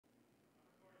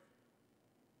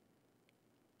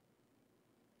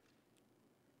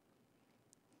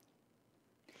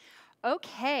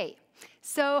Okay,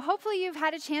 so hopefully you've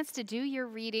had a chance to do your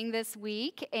reading this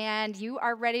week and you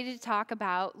are ready to talk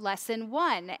about lesson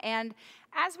 1. And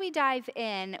as we dive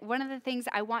in, one of the things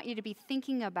I want you to be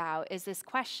thinking about is this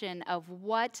question of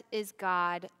what is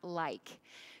God like?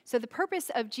 So the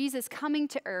purpose of Jesus coming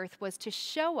to earth was to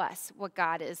show us what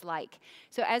God is like.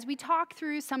 So as we talk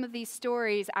through some of these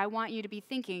stories, I want you to be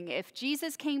thinking, if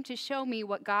Jesus came to show me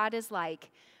what God is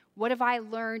like, what have I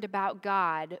learned about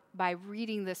God by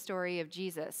reading the story of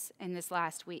Jesus in this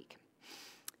last week?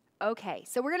 Okay,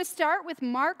 so we're going to start with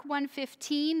Mark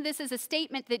 1:15. This is a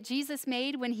statement that Jesus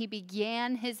made when he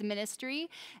began his ministry,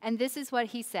 and this is what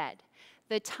he said.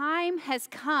 "The time has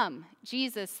come,"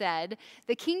 Jesus said.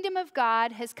 "The kingdom of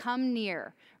God has come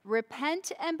near.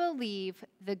 Repent and believe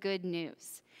the good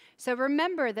news." So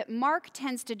remember that Mark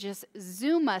tends to just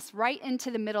zoom us right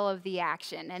into the middle of the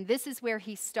action, and this is where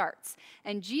he starts.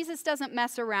 And Jesus doesn't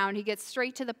mess around. He gets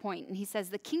straight to the point, and he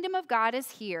says, "The kingdom of God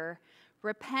is here.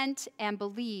 Repent and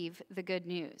believe the good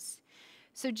news."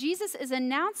 So Jesus is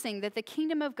announcing that the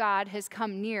kingdom of God has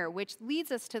come near, which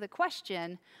leads us to the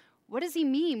question, what does he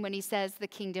mean when he says the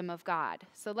kingdom of God?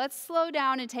 So let's slow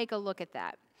down and take a look at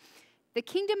that. The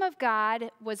kingdom of God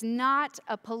was not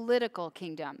a political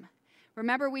kingdom.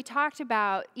 Remember, we talked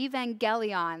about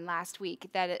evangelion last week,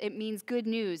 that it means good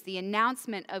news, the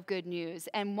announcement of good news.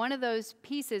 And one of those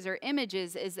pieces or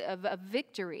images is of a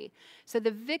victory. So the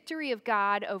victory of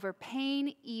God over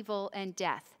pain, evil, and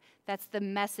death. That's the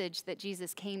message that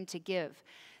Jesus came to give.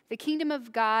 The kingdom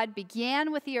of God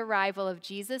began with the arrival of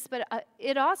Jesus, but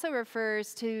it also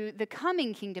refers to the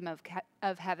coming kingdom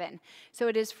of heaven. So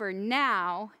it is for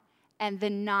now and the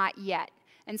not yet.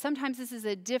 And sometimes this is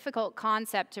a difficult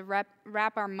concept to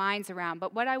wrap our minds around.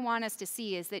 But what I want us to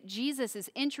see is that Jesus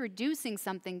is introducing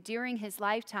something during his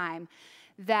lifetime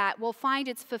that will find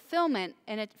its fulfillment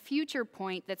in a future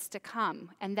point that's to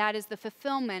come. And that is the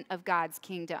fulfillment of God's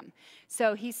kingdom.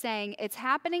 So he's saying it's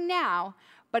happening now,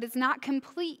 but it's not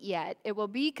complete yet. It will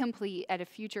be complete at a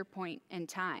future point in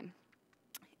time.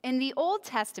 In the Old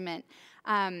Testament,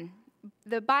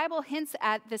 the Bible hints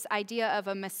at this idea of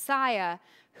a Messiah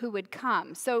who would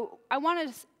come. So I want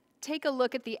to take a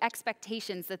look at the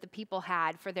expectations that the people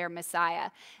had for their Messiah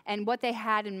and what they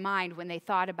had in mind when they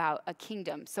thought about a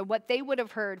kingdom. So what they would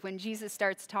have heard when Jesus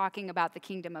starts talking about the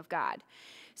kingdom of God.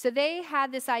 So they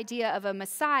had this idea of a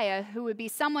Messiah who would be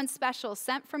someone special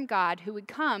sent from God who would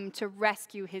come to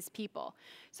rescue his people.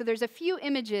 So there's a few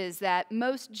images that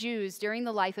most Jews during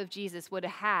the life of Jesus would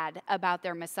have had about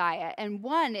their Messiah. And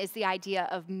one is the idea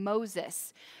of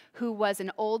Moses, who was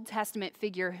an Old Testament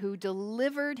figure who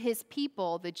delivered his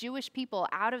people, the Jewish people,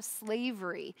 out of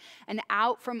slavery and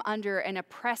out from under an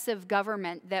oppressive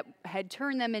government that had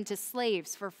turned them into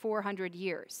slaves for 400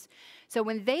 years. So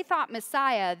when they thought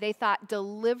Messiah, they thought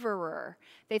deliverer.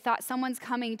 They thought someone's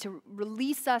coming to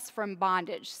release us from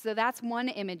bondage. So that's one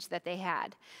image that they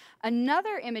had.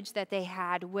 Another image that they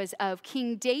had was of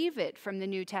King David from the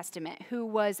New Testament, who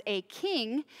was a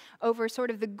king over sort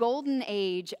of the golden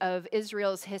age of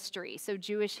Israel's history, so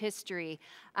Jewish history.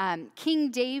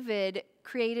 King David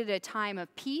created a time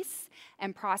of peace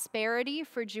and prosperity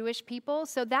for Jewish people.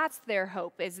 So that's their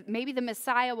hope, is maybe the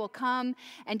Messiah will come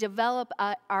and develop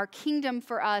our kingdom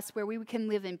for us where we can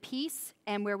live in peace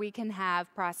and where we can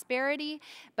have prosperity.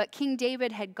 But King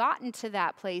David had gotten to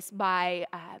that place by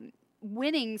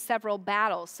winning several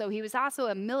battles. So he was also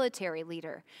a military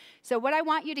leader. So what I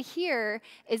want you to hear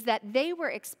is that they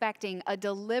were expecting a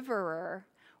deliverer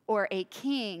or a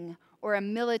king or a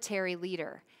military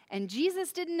leader. And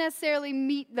Jesus didn't necessarily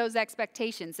meet those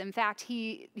expectations. In fact,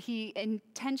 he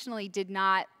intentionally did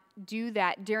not do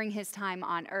that during his time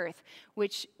on earth,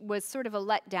 which was sort of a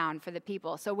letdown for the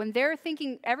people. So when they're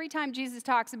thinking, every time Jesus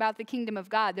talks about the kingdom of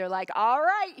God, they're like, all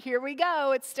right, here we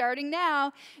go. It's starting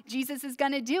now. Jesus is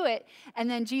going to do it. And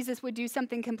then Jesus would do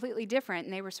something completely different.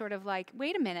 And they were sort of like,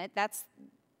 wait a minute, that's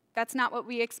not what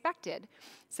we expected.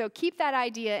 So keep that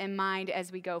idea in mind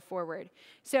as we go forward.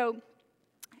 So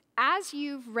as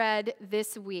you've read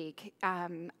this week,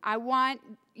 I want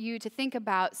you to think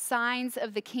about signs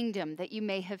of the kingdom that you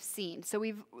may have seen. So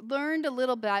we've learned a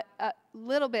little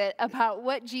bit about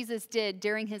what Jesus did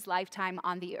during his lifetime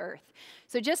on the earth.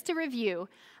 So just to review,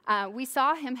 we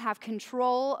saw him have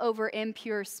control over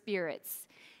impure spirits.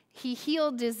 He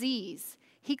healed disease.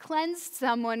 He cleansed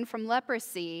someone from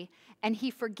leprosy, and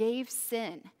he forgave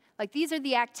sin. Like these are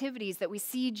the activities that we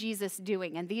see Jesus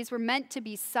doing, and these were meant to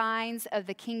be signs of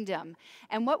the kingdom.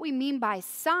 And what we mean by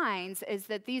signs is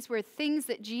that these were things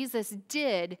that Jesus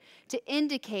did to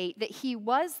indicate that he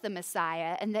was the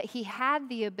Messiah and that he had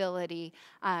the ability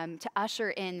to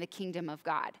usher in the kingdom of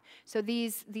God. So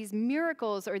these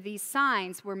miracles or these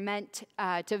signs were meant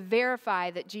to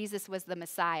verify that Jesus was the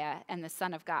Messiah and the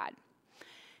Son of God.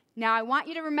 Now, I want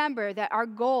you to remember that our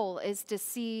goal is to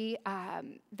see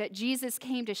that Jesus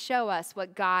came to show us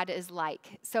what God is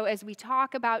like. So as we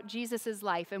talk about Jesus'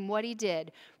 life and what he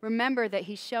did, remember that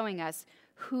he's showing us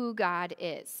who God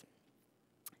is.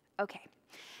 Okay,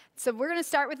 so we're going to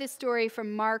start with this story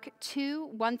from Mark 2,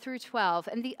 1 through 12.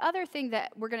 And the other thing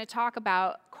that we're going to talk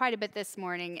about quite a bit this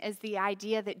morning is the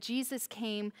idea that Jesus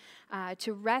came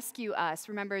to rescue us.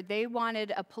 Remember, they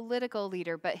wanted a political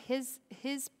leader, but his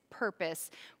purpose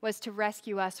was to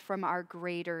rescue us from our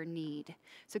greater need.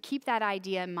 So keep that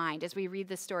idea in mind as we read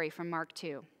the story from Mark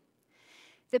 2.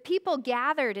 The people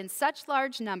gathered in such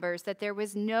large numbers that there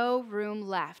was no room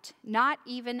left, not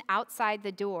even outside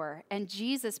the door, and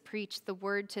Jesus preached the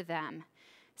word to them.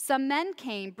 Some men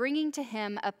came, bringing to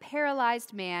him a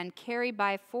paralyzed man carried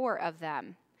by 4 of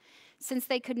them. Since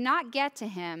they could not get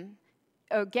him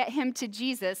to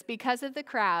Jesus because of the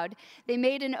crowd, they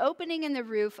made an opening in the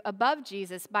roof above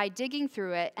Jesus by digging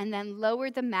through it and then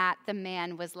lowered the mat the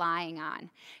man was lying on.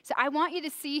 So I want you to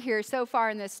see here so far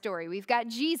in this story, we've got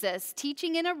Jesus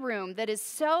teaching in a room that is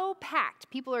so packed,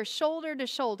 people are shoulder to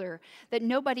shoulder, that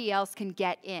nobody else can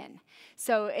get in.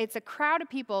 So it's a crowd of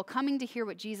people coming to hear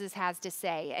what Jesus has to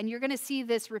say. And you're going to see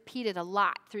this repeated a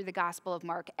lot through the Gospel of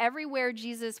Mark. Everywhere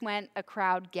Jesus went, a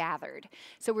crowd gathered.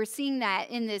 So we're seeing that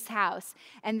in this house.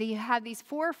 And you have these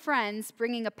 4 friends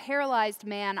bringing a paralyzed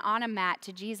man on a mat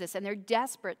to Jesus. And they're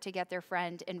desperate to get their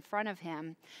friend in front of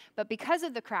him. But because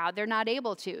of the crowd, they're not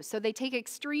able to. So they take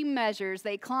extreme measures.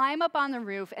 They climb up on the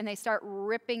roof and they start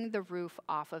ripping the roof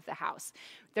off of the house.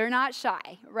 They're not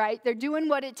shy, right? They're doing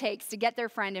what it takes to get their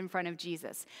friend in front of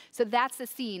Jesus. So that's the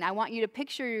scene. I want you to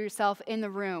picture yourself in the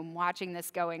room watching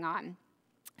this going on.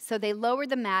 So they lowered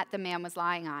the mat the man was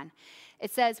lying on.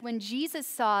 It says, when Jesus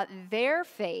saw their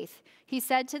faith, he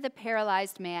said to the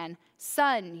paralyzed man,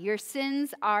 "Son, your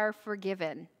sins are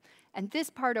forgiven." And this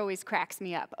part always cracks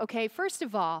me up. Okay, first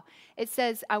of all, it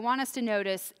says, I want us to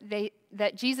notice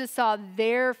that Jesus saw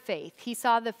their faith. He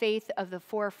saw the faith of the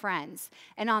 4 friends.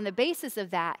 And on the basis of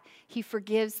that, he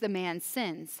forgives the man's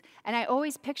sins. And I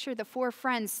always picture the 4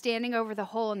 friends standing over the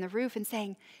hole in the roof and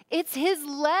saying, "It's his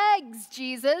legs,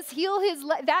 Jesus. Heal his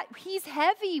legs. He's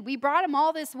heavy. We brought him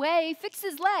all this way. Fix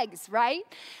his legs," right?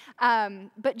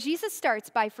 But Jesus starts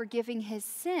by forgiving his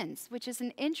sins, which is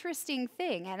an interesting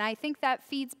thing. And I think that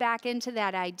feeds back into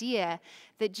that idea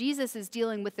that Jesus is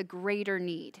dealing with the greater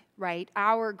need, right?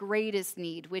 Our greatest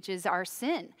need, which is our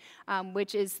sin,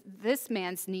 which is this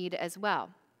man's need as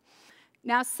well.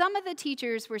 Now, some of the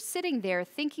teachers were sitting there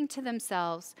thinking to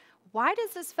themselves, "Why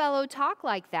does this fellow talk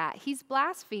like that? He's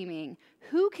blaspheming.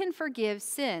 Who can forgive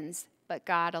sins but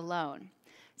God alone?"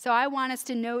 So I want us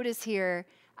to notice here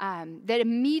that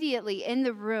immediately in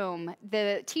the room,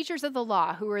 the teachers of the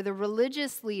law, who are the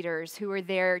religious leaders who are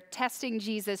there testing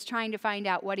Jesus, trying to find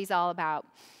out what he's all about,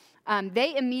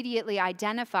 they immediately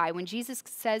identify when Jesus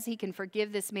says he can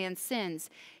forgive this man's sins,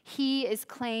 he is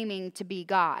claiming to be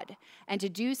God and to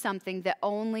do something that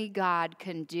only God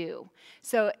can do.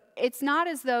 So it's not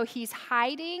as though he's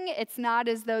hiding. It's not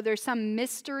as though there's some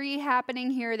mystery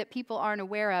happening here that people aren't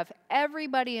aware of.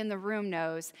 Everybody in the room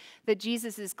knows that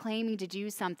Jesus is claiming to do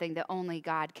something that only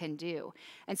God can do.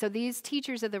 And so these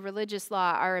teachers of the religious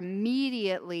law are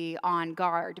immediately on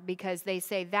guard because they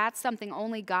say that's something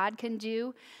only God can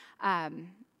do.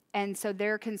 And so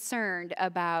they're concerned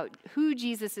about who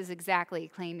Jesus is exactly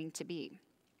claiming to be.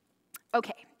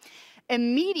 Okay.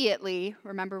 Immediately,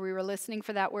 remember we were listening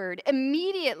for that word,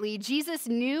 immediately Jesus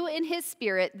knew in his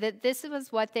spirit that this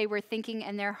was what they were thinking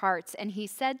in their hearts. And he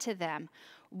said to them,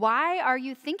 "Why are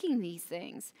you thinking these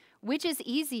things? Which is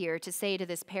easier to say to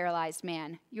this paralyzed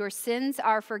man, 'Your sins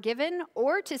are forgiven,'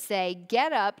 or to say,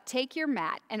 'Get up, take your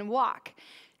mat, and walk'?"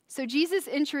 So Jesus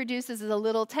introduces a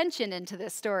little tension into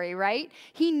this story, right?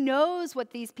 He knows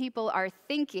what these people are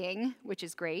thinking, which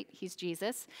is great. He's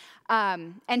Jesus.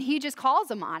 And he just calls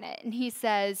them on it. And he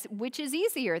says, which is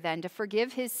easier then, to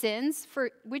forgive his sins?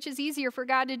 Which is easier for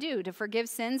God to do, to forgive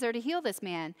sins or to heal this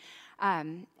man?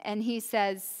 And he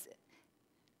says,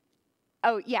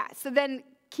 so then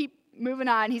keep moving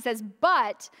on. He says,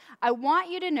 "But I want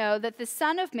you to know that the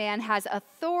Son of Man has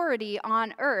authority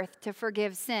on earth to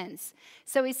forgive sins."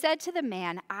 So he said to the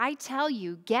man, "I tell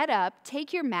you, get up,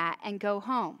 take your mat, and go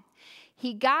home."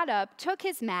 He got up, took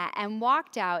his mat, and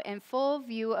walked out in full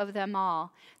view of them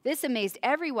all. This amazed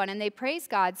everyone, and they praised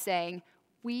God, saying,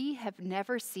 "We have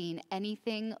never seen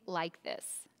anything like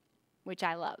this," which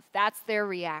I love. That's their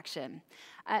reaction.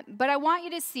 But I want you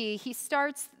to see, he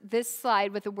starts this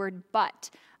slide with the word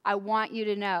 "but." I want you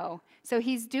to know. So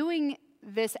he's doing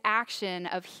this action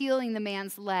of healing the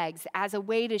man's legs as a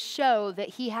way to show that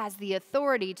he has the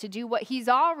authority to do what he's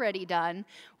already done,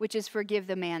 which is forgive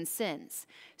the man's sins.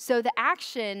 So the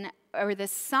action or the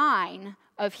sign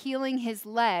of healing his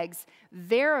legs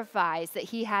verifies that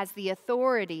he has the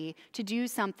authority to do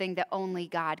something that only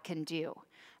God can do.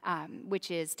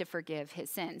 Which is to forgive his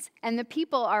sins. And the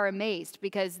people are amazed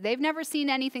because they've never seen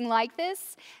anything like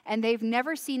this, and they've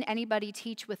never seen anybody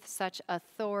teach with such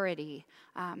authority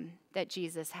that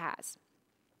Jesus has.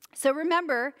 So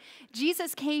remember,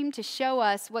 Jesus came to show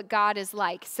us what God is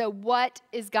like. So what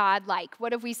is God like?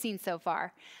 What have we seen so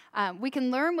far? We can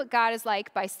learn what God is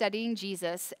like by studying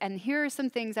Jesus, and here are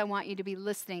some things I want you to be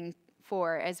listening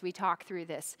for as we talk through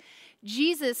this.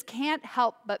 Jesus can't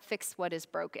help but fix what is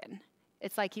broken.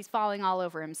 It's like he's falling all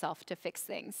over himself to fix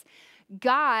things.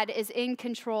 God is in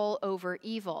control over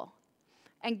evil.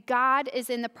 And God is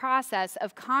in the process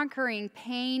of conquering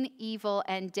pain, evil,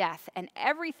 and death. And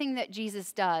everything that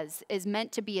Jesus does is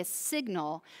meant to be a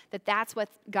signal that that's what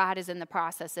God is in the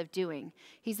process of doing.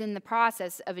 He's in the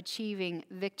process of achieving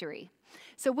victory.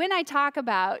 So when I talk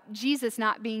about Jesus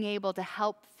not being able to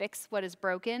help fix what is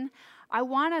broken, I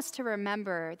want us to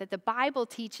remember that the Bible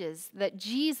teaches that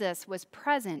Jesus was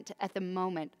present at the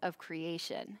moment of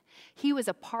creation. He was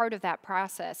a part of that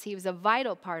process. He was a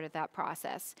vital part of that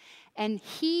process. And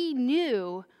he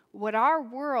knew what our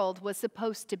world was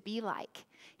supposed to be like.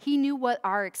 He knew what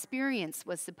our experience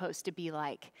was supposed to be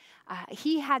like.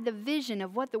 He had the vision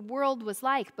of what the world was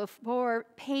like before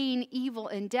pain, evil,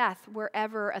 and death were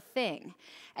ever a thing.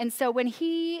 And so when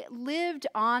he lived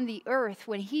on the earth,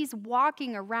 when he's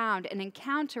walking around and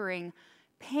encountering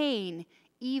pain,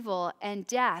 evil, and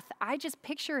death, I just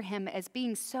picture him as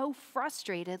being so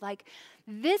frustrated, like,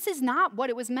 this is not what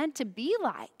it was meant to be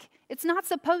like. It's not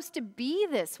supposed to be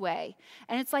this way.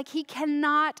 And it's like he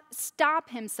cannot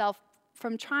stop himself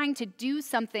from trying to do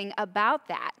something about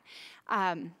that.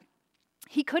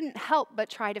 He couldn't help but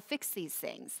try to fix these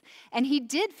things. And he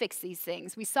did fix these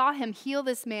things. We saw him heal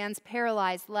this man's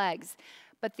paralyzed legs.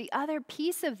 But the other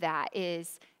piece of that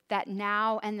is that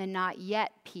now and the not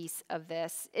yet piece of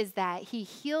this is that he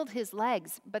healed his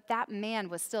legs, but that man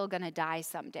was still going to die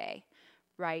someday,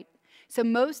 right? So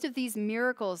most of these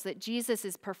miracles that Jesus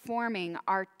is performing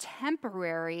are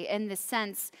temporary in the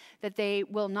sense that they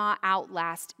will not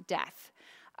outlast death.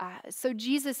 So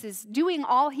Jesus is doing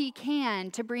all he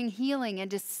can to bring healing and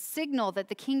to signal that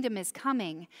the kingdom is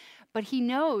coming, but he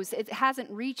knows it hasn't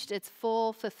reached its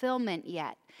full fulfillment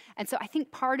yet. And so I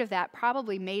think part of that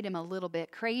probably made him a little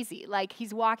bit crazy. Like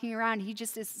he's walking around, he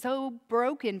just is so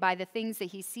broken by the things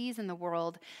that he sees in the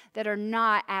world that are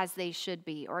not as they should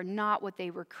be or not what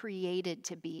they were created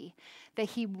to be,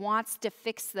 that he wants to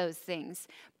fix those things,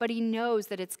 but he knows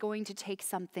that it's going to take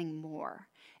something more.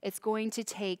 It's going to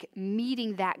take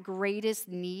meeting that greatest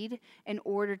need in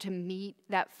order to meet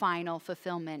that final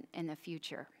fulfillment in the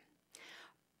future.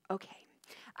 Okay,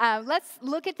 let's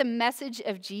look at the message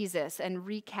of Jesus and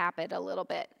recap it a little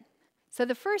bit. So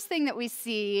the first thing that we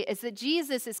see is that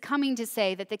Jesus is coming to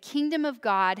say that the kingdom of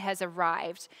God has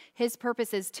arrived. His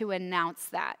purpose is to announce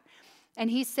that. And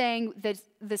he's saying that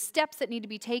the steps that need to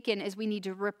be taken is we need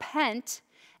to repent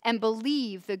and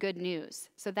believe the good news.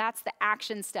 So that's the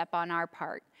action step on our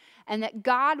part. And that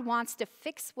God wants to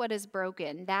fix what is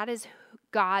broken. That is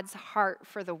God's heart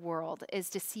for the world, is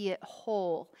to see it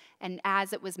whole and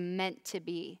as it was meant to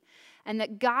be. And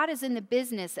that God is in the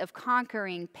business of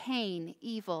conquering pain,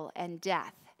 evil, and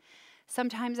death.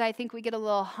 Sometimes I think we get a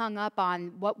little hung up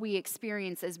on what we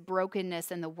experience as brokenness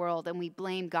in the world, and we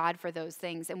blame God for those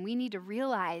things. And we need to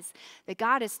realize that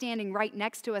God is standing right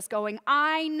next to us going,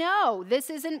 I know this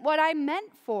isn't what I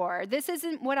meant for. This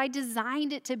isn't what I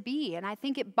designed it to be. And I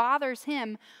think it bothers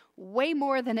him way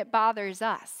more than it bothers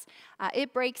us.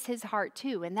 It breaks his heart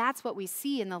too. And that's what we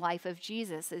see in the life of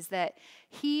Jesus, is that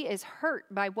he is hurt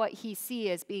by what he sees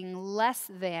as being less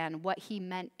than what he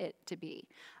meant it to be.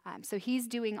 So he's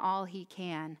doing all he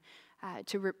can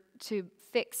to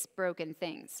fix broken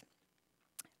things.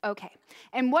 Okay,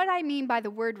 and what I mean by the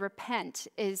word repent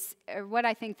is, or what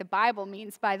I think the Bible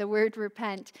means by the word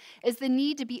repent, is the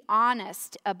need to be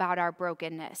honest about our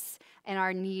brokenness. and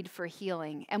our need for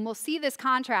healing. And we'll see this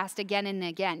contrast again and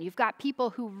again. You've got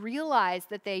people who realize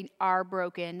that they are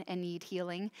broken and need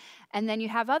healing, and then you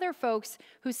have other folks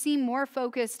who seem more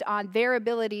focused on their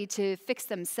ability to fix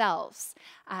themselves,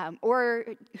 or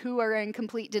who are in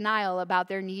complete denial about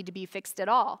their need to be fixed at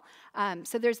all.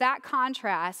 So there's that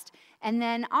contrast. And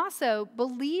then also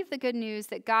believe the good news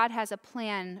that God has a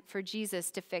plan for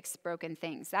Jesus to fix broken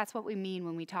things. That's what we mean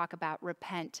when we talk about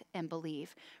repent and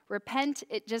believe. Repent,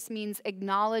 it just means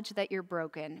acknowledge that you're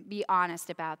broken. Be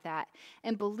honest about that.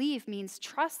 And believe means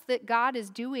trust that God is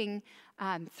doing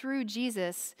through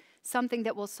Jesus something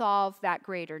that will solve that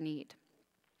greater need.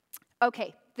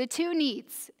 Okay, the two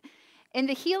needs. In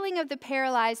the healing of the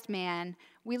paralyzed man,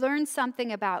 we learn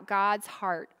something about God's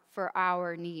heart for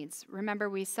our needs. Remember,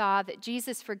 we saw that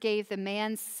Jesus forgave the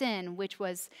man's sin, which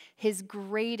was his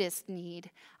greatest need.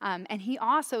 And he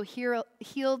also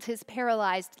healed his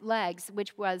paralyzed legs,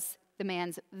 which was the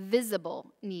man's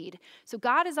visible need. So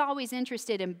God is always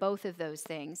interested in both of those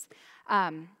things.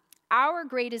 Our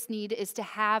greatest need is to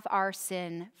have our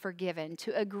sin forgiven,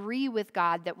 to agree with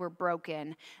God that we're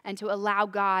broken, and to allow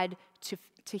God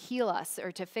to heal us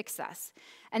or to fix us.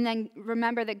 And then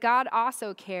remember that God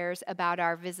also cares about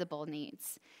our visible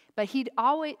needs, but he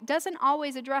doesn't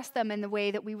always address them in the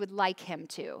way that we would like him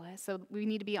to. So we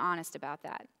need to be honest about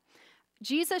that.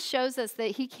 Jesus shows us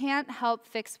that he can't help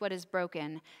fix what is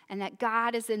broken, and that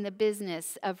God is in the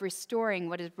business of restoring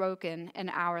what is broken in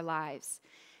our lives.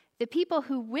 The people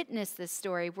who witnessed this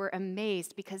story were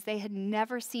amazed because they had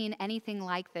never seen anything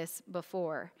like this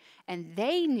before, and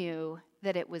they knew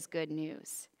that it was good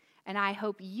news. And I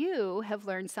hope you have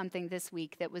learned something this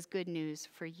week that was good news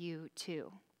for you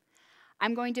too.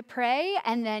 I'm going to pray,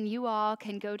 and then you all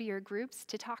can go to your groups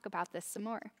to talk about this some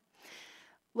more.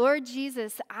 Lord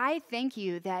Jesus, I thank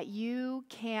you that you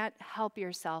can't help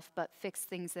yourself but fix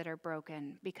things that are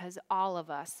broken, because all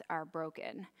of us are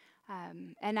broken.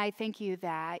 And I thank you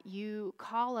that you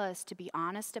call us to be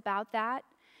honest about that,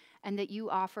 and that you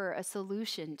offer a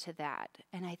solution to that.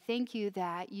 And I thank you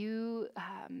that you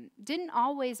didn't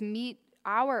always meet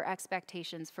our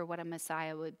expectations for what a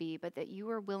Messiah would be, but that you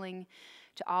were willing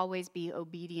to always be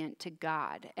obedient to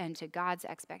God and to God's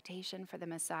expectation for the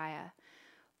Messiah.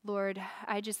 Lord,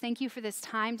 I just thank you for this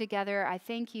time together. I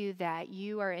thank you that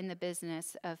you are in the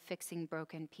business of fixing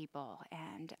broken people.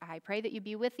 And I pray that you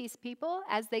be with these people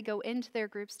as they go into their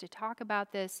groups to talk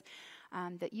about this,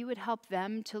 that you would help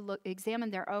them to examine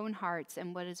their own hearts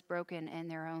and what is broken in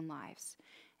their own lives.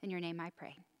 In your name I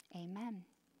pray. Amen.